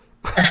excited.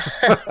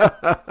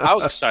 How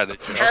excited,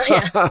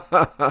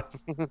 Joe?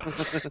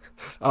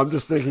 I'm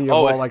just thinking of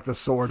all like the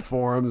sword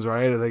forums,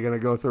 right? Are they going to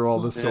go through all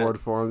the sword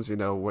forums?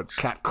 What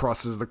cat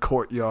crosses the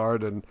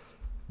courtyard and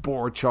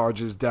boar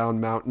charges down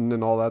mountain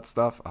and all that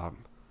stuff.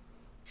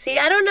 See,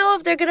 I don't know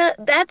if they're gonna.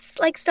 That's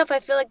like stuff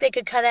I feel like they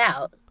could cut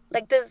out.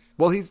 Like this.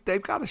 Well,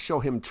 they've got to show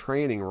him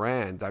training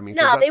Rand. I mean,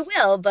 no, they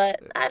will, but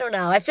I don't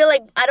know. I feel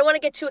like I don't want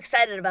to get too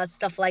excited about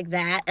stuff like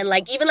that. And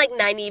like even like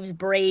Nynaeve's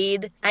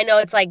braid. I know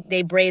it's like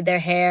they braid their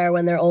hair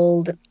when they're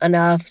old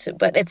enough,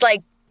 but it's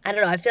like I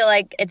don't know. I feel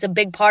like it's a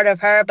big part of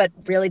her, but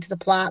really to the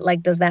plot,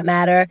 like, does that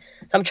matter?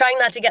 So I'm trying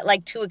not to get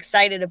like too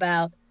excited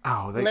about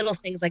little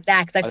things like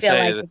that because I feel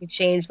like we could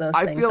change those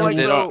things. I feel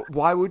like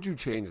why would you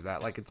change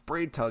that? Like it's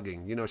braid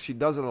tugging. She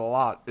does it a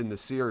lot in the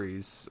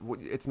series.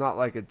 It's not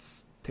like it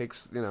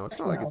takes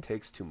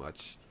too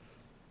much.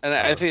 And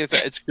I think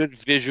it's good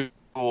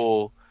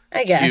visual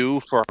cue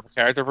for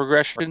character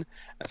progression.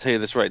 I'll tell you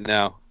this right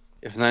now: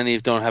 if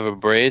Nynaeve don't have a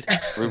braid,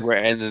 we're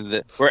ending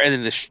the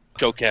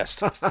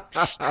showcast.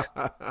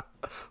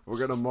 We're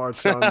gonna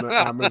march on the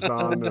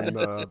Amazon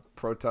and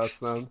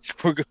protest them.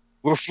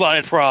 We're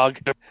flying Prague.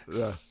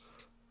 Yeah,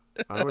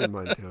 I wouldn't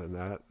mind doing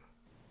that.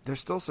 There's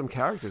still some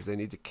characters they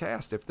need to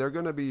cast if they're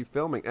going to be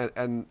filming.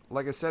 And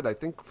like I said, I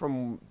think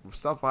from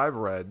stuff I've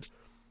read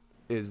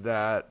is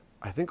that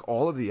I think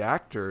all of the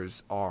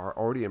actors are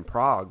already in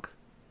Prague.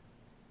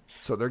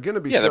 So they're going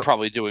to be... Yeah, they're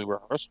probably doing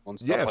rehearsal and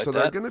stuff like that. Yeah, so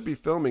they're going to be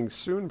filming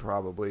soon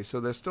probably. So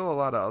there's still a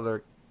lot of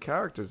other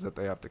characters that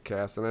they have to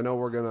cast. And I know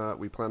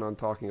we plan on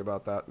talking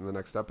about that in the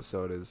next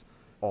episode is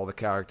all the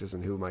characters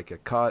and who might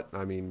get cut.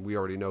 I mean, we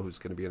already know who's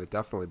going to be in it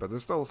definitely, but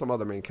there's still some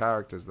other main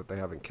characters that they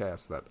haven't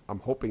cast that I'm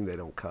hoping they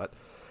don't cut.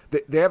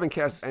 They haven't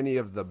cast any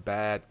of the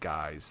bad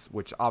guys,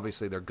 which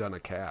obviously they're going to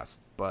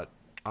cast, but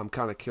I'm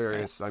kind of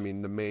curious. I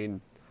mean, the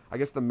main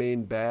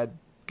bad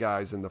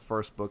guys in the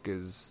first book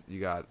is you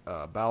got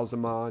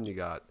Balsamon, you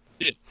got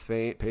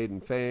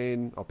Paden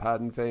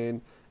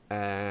Fane,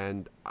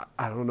 and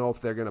I don't know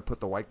if they're going to put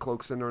the White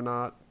Cloaks in or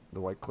not.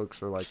 The White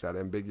Cloaks are like that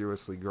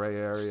ambiguously gray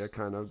area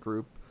kind of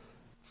group.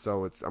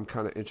 So I'm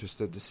kind of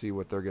interested to see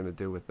what they're going to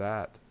do with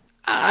that.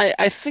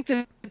 I think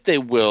that they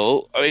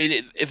will. I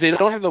mean, if they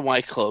don't have the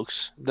White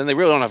Cloaks, then they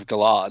really don't have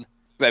Galad.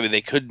 I mean,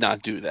 they could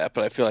not do that,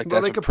 but I feel like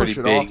that's they could pretty push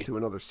it big off to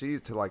another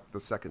season, to like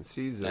the second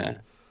season.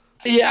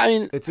 Yeah, I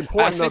mean, it's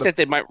important. I think that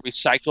they might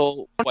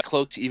recycle White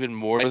Cloaks even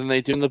more than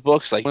they do in the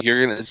books. Like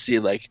you're going to see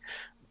like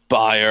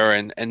Bayer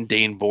and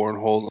Dane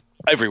Bornhold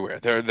everywhere.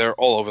 They're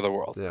all over the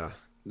world. Yeah.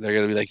 They're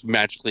going to be like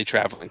magically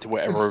traveling to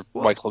wherever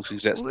White Cloaks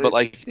exist. But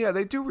like, yeah,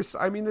 they do.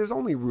 I mean, there's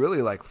only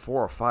really like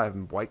 4 or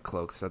 5 White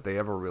Cloaks that they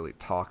ever really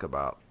talk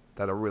about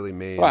that are really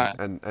main, right.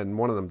 and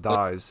one of them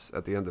dies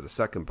at the end of the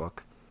second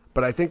book.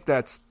 But I think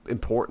that's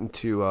important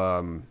to.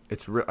 I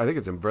think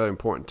it's very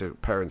important to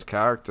Perrin's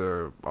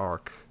character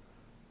arc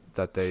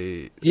that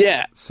they.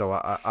 Yeah. So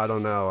I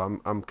don't know.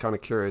 I'm kind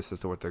of curious as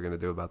to what they're going to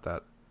do about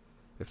that,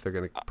 if they're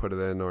going to put it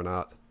in or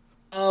not.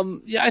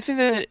 Yeah, I think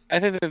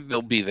that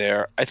they'll be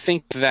there. I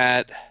think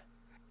that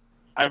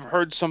I've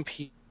heard some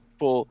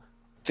people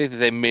think that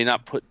they may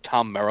not put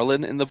Tom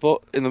Merrilin in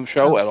the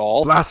show at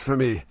all.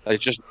 Blasphemy! I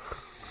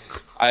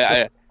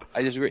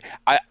disagree.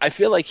 I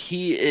feel like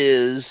he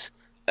is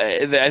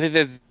I think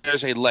that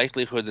there's a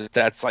likelihood that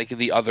that's like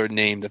the other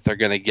name that they're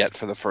going to get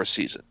for the first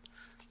season.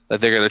 That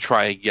they're going to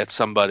try and get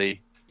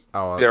somebody.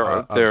 Oh,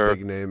 they're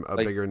big name, a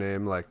bigger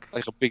name, like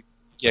a big,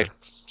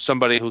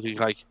 somebody who can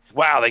like,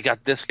 wow, they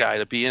got this guy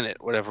to be in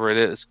it, whatever it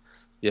is.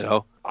 You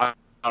know, I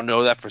don't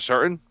know that for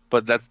certain,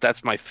 but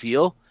that's my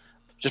feel.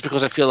 Just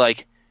because I feel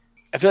like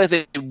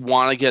they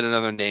want to get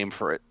another name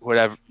for it,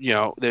 whatever, you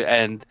know.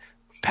 And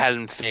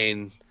Paddington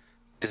Thane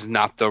is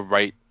not the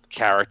right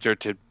character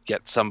to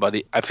get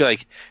somebody. I feel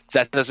like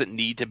that doesn't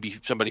need to be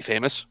somebody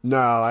famous. No,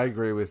 I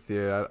agree with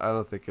you. I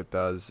don't think it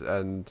does,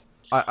 and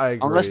I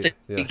agree.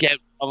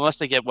 Unless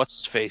they get what's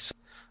his face.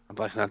 I'm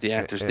blanking out the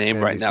actor's name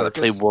Andy right now. Serkis? That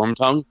played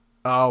Wormtongue.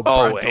 Oh,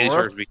 Brad Andy Dourif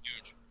Serkis would be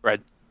huge.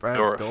 Brad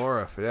Dourif.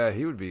 Dourif. Yeah,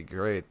 he would be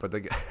great. But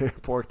the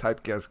poor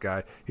typecast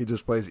guy, he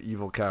just plays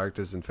evil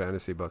characters in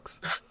fantasy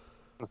books.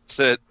 That's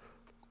it.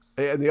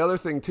 And the other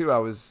thing too, I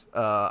was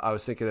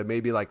thinking that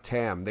maybe like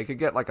Tam, they could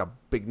get like a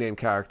big name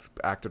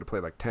actor to play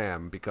like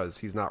Tam because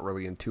he's not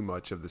really in too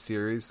much of the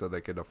series, so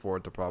they could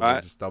afford to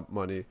probably just dump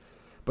money.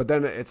 But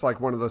then it's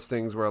like one of those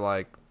things where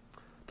like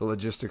the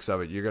logistics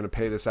of it, you're going to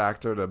pay this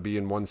actor to be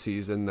in one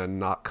season, then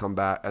not come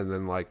back, and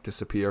then like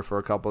disappear for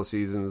a couple of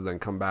seasons, then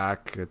come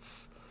back.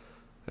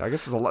 I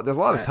guess there's a lot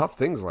of tough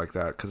things like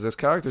that because there's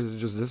characters that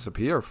just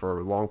disappear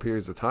for long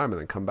periods of time and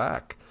then come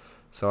back.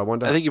 So I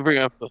wonder. I think you bring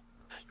up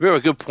a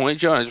good point,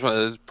 John. I just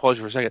want to pause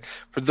you for a second.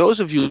 For those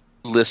of you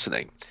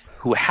listening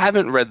who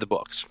haven't read the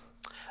books,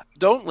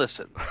 don't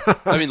listen.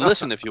 I mean,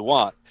 listen if you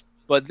want.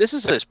 But this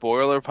is a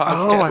spoiler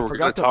podcast where we're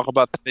going to talk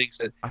about the things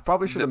that I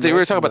probably should have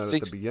mentioned that at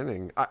the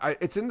beginning.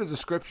 It's in the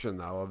description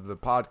though of the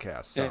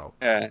podcast. So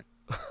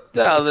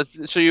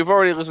so you've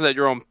already listened at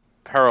your own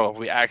peril.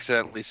 We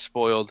accidentally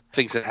spoiled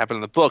things that happen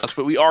in the books,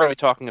 but we are going to be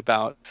talking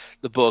about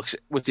the books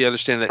with the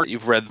understanding that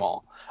you've read them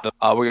all. We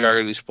are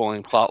going to be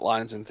spoiling plot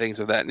lines and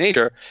things of that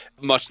nature,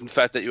 much in the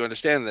fact that you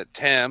understand that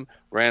Tam,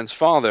 Rand's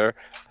father,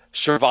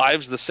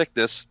 survives the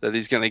sickness that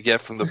he's going to get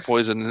from the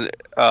poison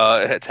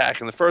attack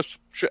in the first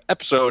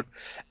episode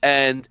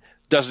and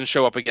doesn't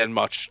show up again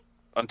much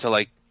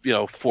until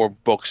 4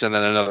 books and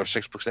then another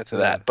 6 books after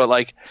that. But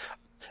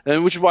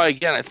which is why,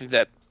 again,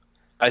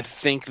 I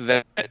think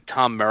that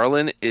Tom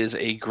Merrilin is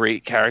a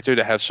great character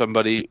to have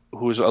somebody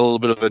who's a little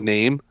bit of a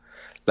name.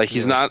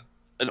 He's not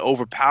an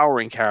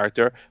overpowering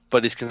character,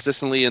 but he's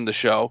consistently in the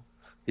show.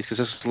 He's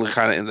consistently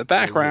kind of in the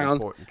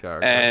background,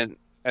 and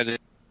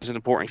is an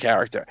important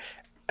character.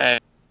 And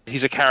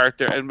he's a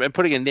character, and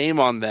putting a name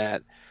on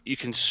that, you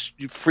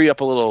free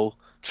up a little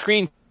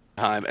screen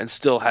time and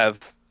still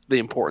have the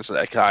importance of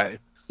that guy,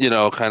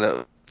 kind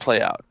of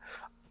play out.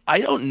 I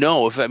don't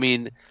know if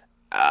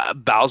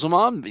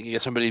Balsamon, you can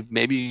get somebody.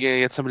 Maybe you're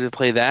gonna get somebody to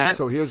play that.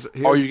 So here's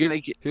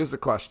the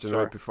question.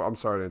 Sorry. Right before, I'm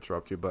sorry to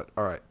interrupt you, but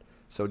all right.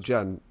 So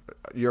Jen,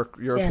 your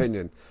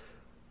opinion.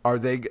 Are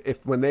they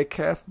when they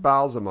cast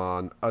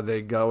Balsamon, are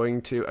they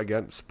going to,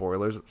 again,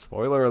 spoiler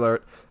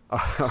alert,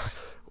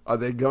 are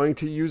they going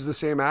to use the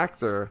same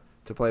actor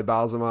to play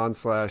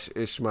Balsamon /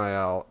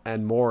 Ishmael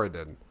and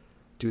Moradin?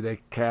 Do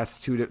they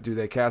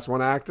cast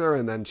one actor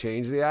and then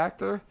change the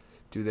actor?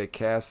 Do they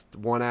cast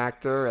one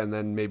actor and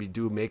then maybe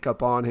do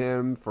makeup on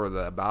him for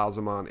the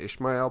Balsamon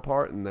Ishmael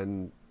part and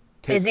then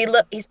he's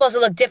supposed to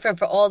look different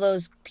for all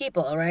those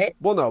people, right?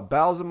 Well, no,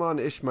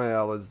 Balsamon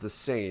Ishmael is the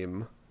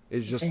same.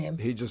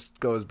 He just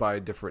goes by a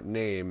different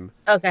name.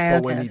 Okay.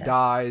 But when he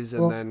dies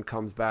and then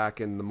comes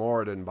back in the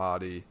Moradin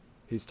body,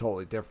 he's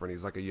totally different.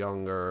 He's like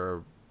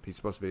he's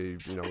supposed to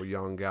be, a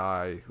young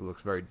guy who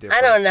looks very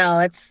different. I don't know.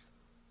 It's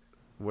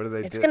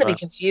going to be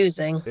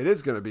confusing. It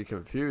is going to be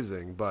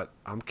confusing, but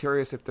I'm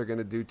curious if they're going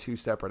to do 2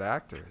 separate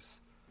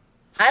actors.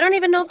 I don't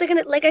even know if they're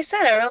going to, like I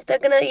said, I don't know if they're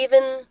going to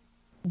even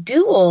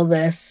do all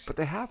this. But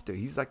they have to.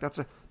 He's like,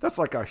 that's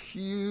like a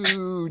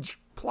huge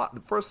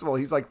plot. First of all,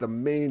 he's like the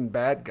main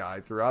bad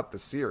guy throughout the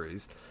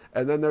series.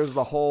 And then there's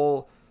the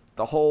whole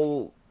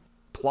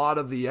plot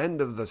of the end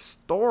of the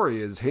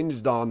story is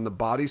hinged on the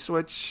body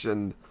switch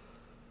and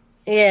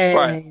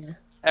yeah.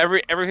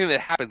 Everything that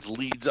happens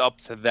leads up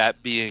to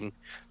that being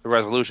the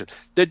resolution.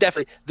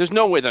 There's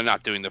no way they're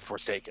not doing the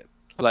Forsaken.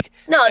 They're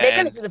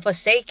going to do the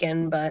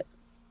Forsaken, but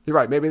you're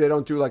right. Maybe they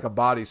don't do like a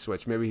body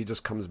switch. Maybe he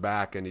just comes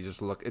back and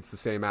it's the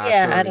same actor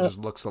and he just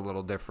looks a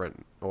little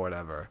different or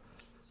whatever.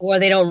 Or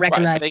they don't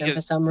recognize him for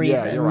some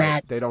reason. Yeah, you're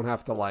right. They don't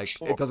have to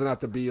it doesn't have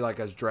to be like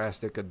as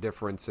drastic a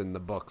difference in the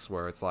books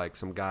where it's like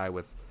some guy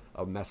with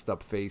a messed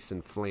up face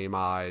and flame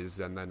eyes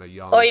and then a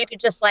young. Or you could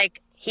just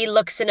he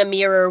looks in a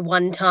mirror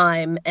one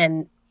time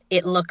and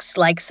it looks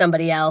like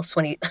somebody else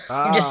when you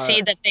just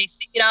see that they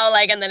see,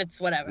 and then it's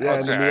whatever. Yeah,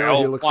 in the mirror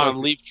he looks like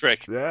leap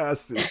trick.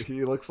 Yes,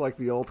 he looks like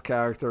the old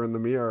character in the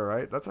mirror,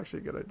 right? That's actually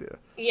a good idea.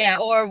 Yeah,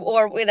 or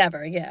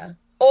whatever, yeah.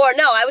 Or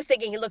no, I was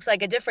thinking he looks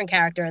like a different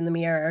character in the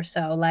mirror,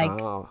 so they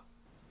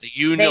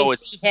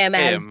see him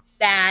as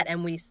that,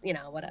 and we,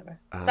 whatever,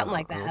 something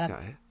like that.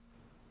 Okay,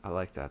 I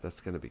like that. That's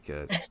gonna be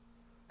good.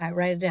 All right,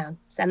 write it down.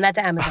 Send that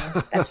to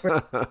Amazon. That's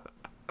for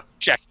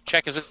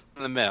check is in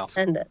the mail.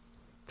 Send it.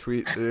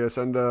 Tweet. Yeah,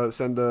 send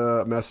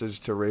a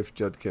message to Rafe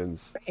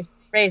Judkins.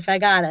 Rafe, I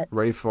got it.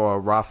 Rafe or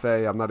Rafe.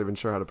 I'm not even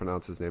sure how to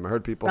pronounce his name. I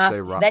heard people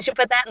say Rafe. They should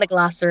put that in the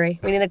glossary.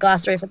 We need a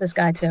glossary for this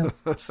guy too.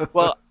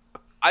 Well,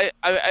 I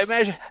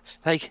imagine,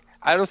 like,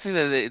 I don't think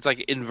that it's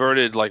like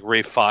inverted like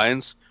Rafe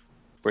Fiennes,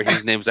 where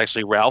his name's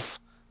actually Ralph.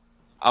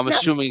 I'm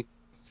assuming.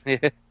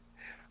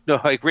 No,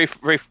 like Rafe.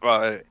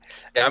 Yeah,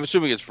 I'm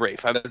assuming it's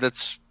Rafe.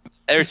 That's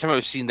every time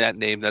I've seen that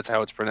name, that's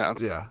how it's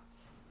pronounced. Yeah.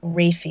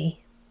 Rafey.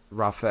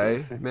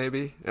 Rafe,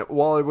 maybe.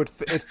 Well, it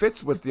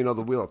fits with the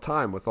Wheel of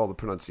Time with all the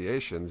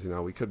pronunciations.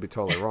 We could be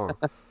totally wrong.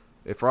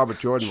 If Robert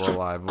Jordan were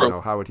alive,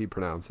 how would he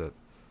pronounce it?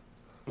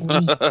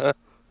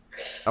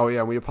 Oh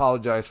yeah, we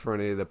apologize for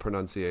any of the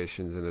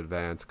pronunciations in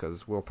advance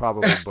because we'll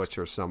probably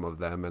butcher some of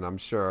them, and I'm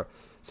sure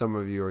some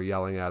of you are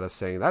yelling at us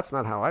saying that's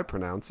not how I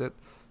pronounce it.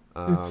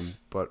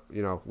 But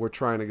we're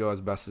trying to go as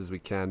best as we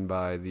can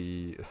by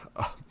the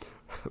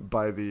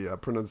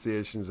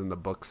pronunciations in the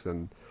books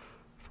and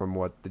from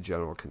what the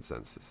general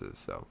consensus is.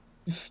 So,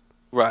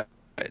 right.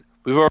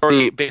 We've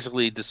already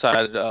basically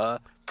decided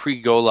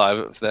pre-go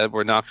live that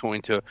we're not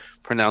going to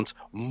pronounce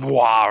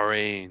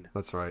Moiraine.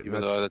 That's right.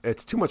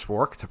 It's too much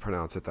work to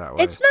pronounce it that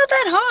way. It's not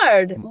that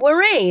hard.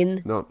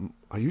 Moiraine. No,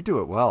 you do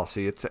it well.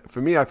 See,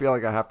 for me, I feel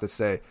like I have to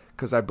say,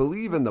 because I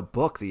believe in the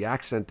book the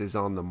accent is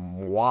on the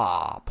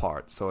moi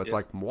part, so it's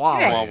like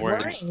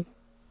Moiraine.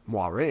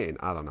 Moiraine.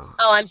 I don't know.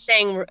 Oh, I'm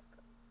saying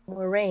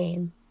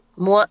Moiraine.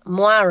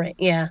 Moiraine.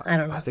 Yeah, I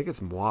don't know. I think it's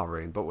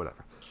Moiraine, but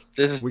whatever.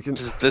 This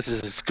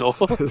is cool.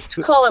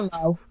 Call him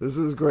Mo. This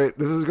is great.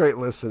 This is great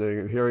listening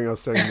and hearing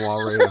us say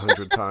Moiraine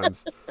 100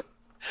 times.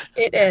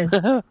 It is.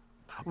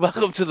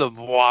 Welcome to the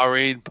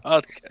Moiraine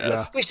podcast.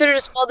 Yeah. We should have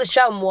just called the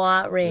show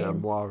Moiraine. Yeah,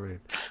 Moiraine.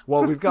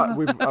 Well, we've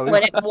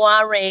when it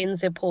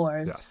Moiraines, it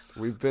pours. Yes,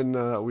 we've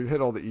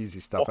hit all the easy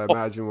stuff. I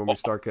imagine when we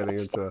start getting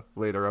into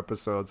later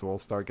episodes, we'll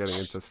start getting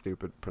into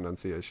stupid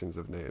pronunciations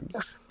of names.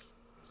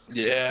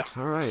 Yeah.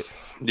 All right.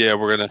 Yeah,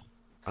 we're gonna.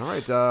 All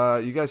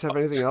right. You guys have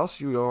anything else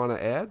you want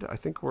to add? I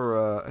think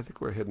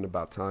we're hitting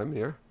about time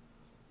here.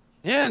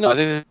 Yeah. No, I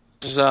think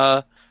this is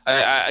I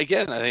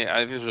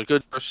think this was a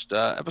good first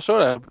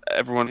episode. I hope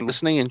everyone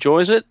listening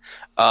enjoys it.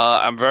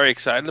 I'm very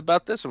excited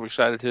about this. I'm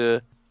excited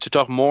to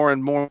talk more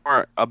and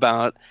more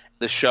about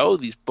the show,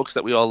 these books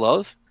that we all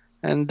love,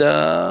 and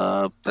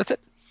that's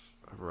it.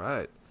 All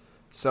right.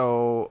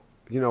 So.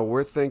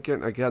 We're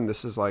thinking, again,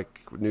 this is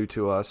like new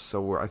to us,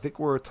 so I think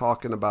we're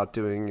talking about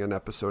doing an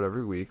episode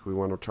every week. We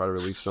want to try to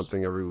release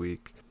something every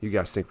week. You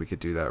guys think we could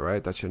do that,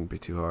 right? That shouldn't be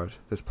too hard.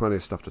 There's plenty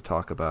of stuff to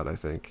talk about, I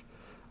think.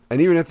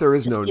 And even if there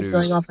is no news.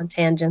 Going off on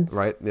tangents.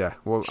 Right? Yeah.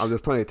 Well,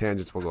 there's plenty of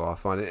tangents we'll go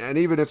off on. And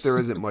even if there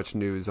isn't much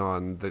news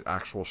on the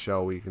actual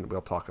show,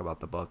 we'll talk about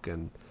the book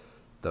and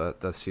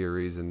the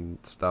series and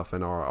stuff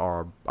and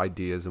our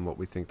ideas and what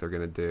we think they're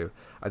going to do.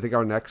 I think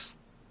our next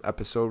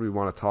episode, we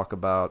want to talk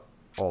about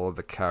all of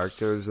the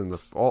characters and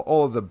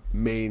all of the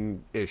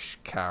main-ish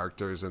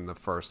characters in the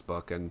first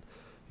book, and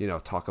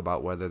talk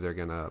about whether they're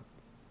gonna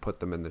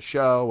put them in the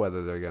show,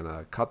 whether they're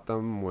gonna cut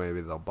them,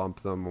 maybe they'll bump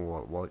them.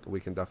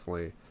 We can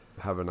definitely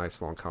have a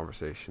nice long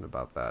conversation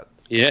about that.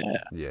 Yeah.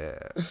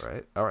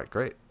 Right. All right,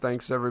 great.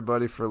 Thanks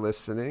everybody for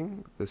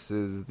listening. This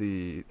is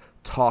the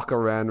Talk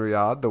Around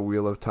Riyadh, the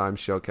Wheel of Time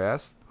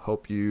showcast.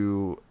 Hope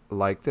you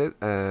liked it,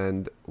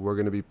 and we're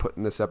going to be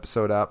putting this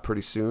episode out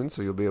pretty soon,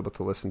 so you'll be able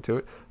to listen to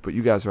it, but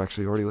you guys are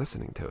actually already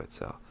listening to it,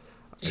 so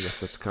I guess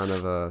that's kind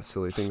of a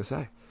silly thing to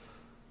say.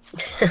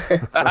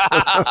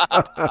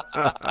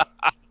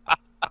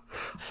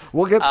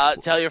 We'll get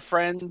tell your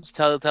friends,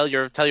 tell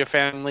your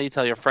family,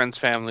 tell your friends'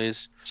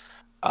 families,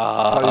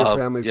 tell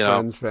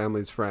your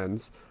family's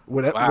friends.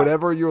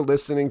 Whatever you're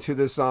listening to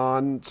this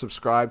on,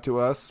 subscribe to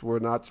us. We're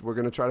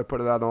going to try to put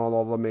it out on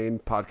all the main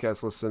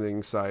podcast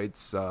listening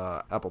sites,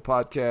 Apple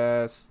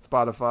Podcasts,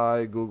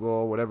 Spotify,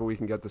 Google, whatever we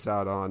can get this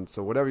out on.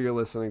 So whatever you're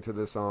listening to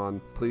this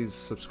on, please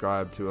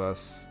subscribe to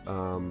us.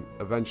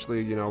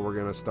 Eventually, we're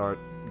going to start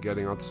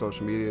getting onto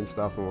social media and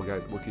stuff, and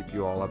we'll keep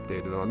you all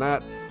updated on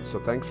that. So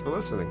thanks for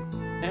listening.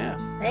 Yeah.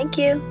 Thank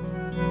you.